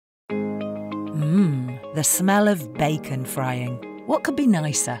The smell of bacon frying. What could be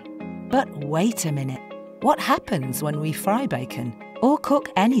nicer? But wait a minute. What happens when we fry bacon? Or cook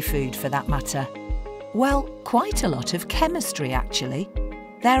any food for that matter? Well, quite a lot of chemistry actually.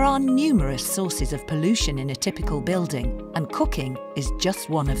 There are numerous sources of pollution in a typical building, and cooking is just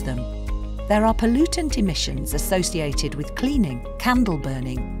one of them. There are pollutant emissions associated with cleaning, candle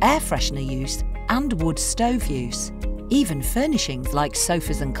burning, air freshener use, and wood stove use. Even furnishings like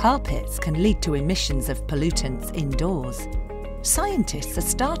sofas and carpets can lead to emissions of pollutants indoors. Scientists are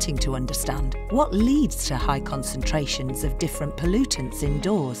starting to understand what leads to high concentrations of different pollutants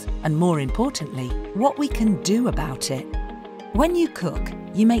indoors, and more importantly, what we can do about it. When you cook,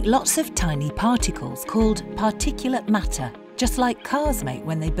 you make lots of tiny particles called particulate matter, just like cars make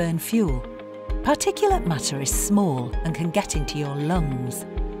when they burn fuel. Particulate matter is small and can get into your lungs.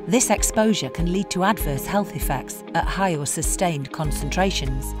 This exposure can lead to adverse health effects at high or sustained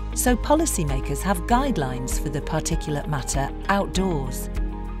concentrations, so policymakers have guidelines for the particulate matter outdoors.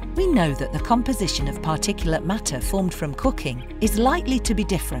 We know that the composition of particulate matter formed from cooking is likely to be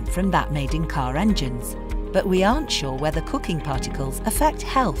different from that made in car engines, but we aren't sure whether cooking particles affect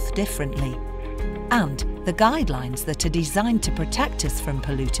health differently. And the guidelines that are designed to protect us from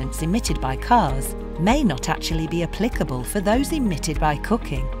pollutants emitted by cars may not actually be applicable for those emitted by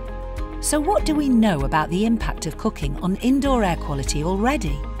cooking. So what do we know about the impact of cooking on indoor air quality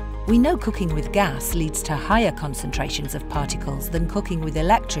already? We know cooking with gas leads to higher concentrations of particles than cooking with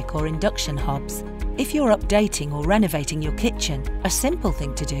electric or induction hobs. If you're updating or renovating your kitchen, a simple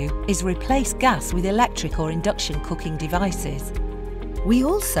thing to do is replace gas with electric or induction cooking devices. We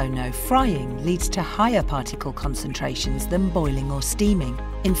also know frying leads to higher particle concentrations than boiling or steaming.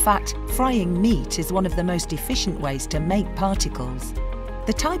 In fact, frying meat is one of the most efficient ways to make particles.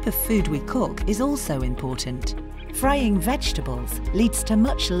 The type of food we cook is also important. Frying vegetables leads to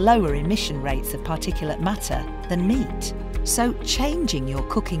much lower emission rates of particulate matter than meat. So changing your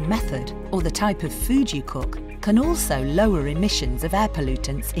cooking method or the type of food you cook can also lower emissions of air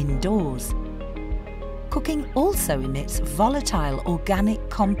pollutants indoors. Cooking also emits volatile organic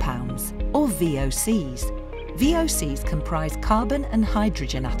compounds, or VOCs. VOCs comprise carbon and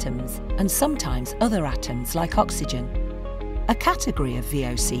hydrogen atoms, and sometimes other atoms like oxygen. A category of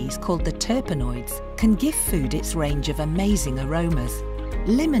VOCs called the terpenoids can give food its range of amazing aromas.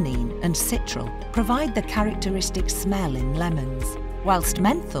 Limonene and citral provide the characteristic smell in lemons, whilst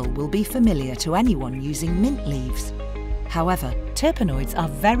menthol will be familiar to anyone using mint leaves. However, terpenoids are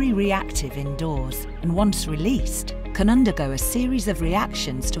very reactive indoors and once released can undergo a series of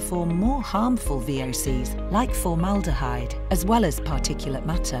reactions to form more harmful VOCs like formaldehyde as well as particulate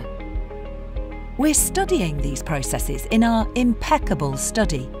matter. We're studying these processes in our IMPECCABLE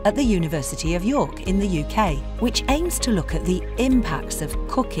study at the University of York in the UK, which aims to look at the impacts of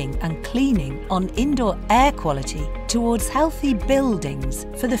cooking and cleaning on indoor air quality towards healthy buildings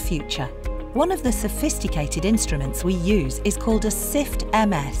for the future. One of the sophisticated instruments we use is called a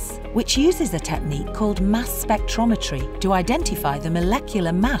SIFT-MS, which uses a technique called mass spectrometry to identify the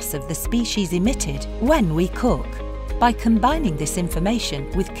molecular mass of the species emitted when we cook. By combining this information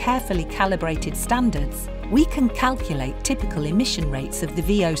with carefully calibrated standards, we can calculate typical emission rates of the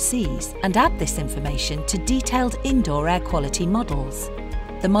VOCs and add this information to detailed indoor air quality models.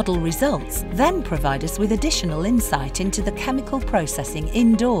 The model results then provide us with additional insight into the chemical processing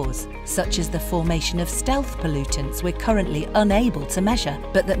indoors, such as the formation of stealth pollutants we're currently unable to measure,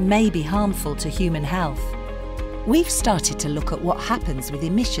 but that may be harmful to human health. We've started to look at what happens with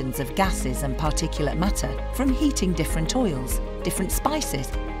emissions of gases and particulate matter from heating different oils, different spices,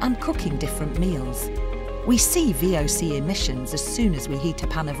 and cooking different meals. We see VOC emissions as soon as we heat a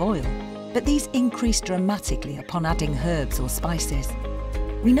pan of oil, but these increase dramatically upon adding herbs or spices.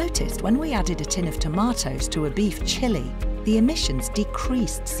 We noticed when we added a tin of tomatoes to a beef chili, the emissions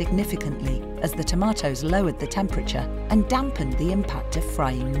decreased significantly as the tomatoes lowered the temperature and dampened the impact of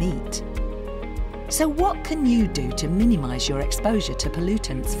frying meat. So what can you do to minimise your exposure to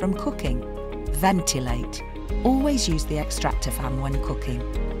pollutants from cooking? Ventilate. Always use the extractor fan when cooking.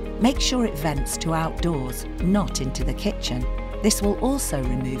 Make sure it vents to outdoors, not into the kitchen. This will also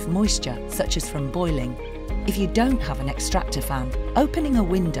remove moisture, such as from boiling. If you don't have an extractor fan, opening a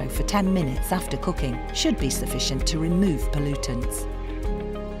window for 10 minutes after cooking should be sufficient to remove pollutants.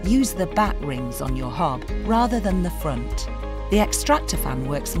 Use the back rings on your hob rather than the front. The extractor fan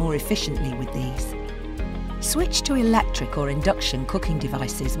works more efficiently with these. Switch to electric or induction cooking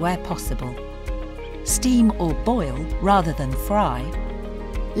devices where possible. Steam or boil rather than fry.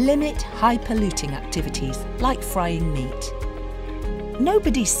 Limit high polluting activities like frying meat.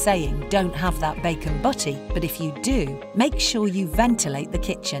 Nobody's saying don't have that bacon butty, but if you do, make sure you ventilate the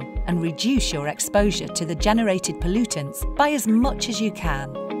kitchen and reduce your exposure to the generated pollutants by as much as you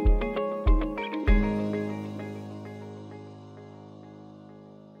can.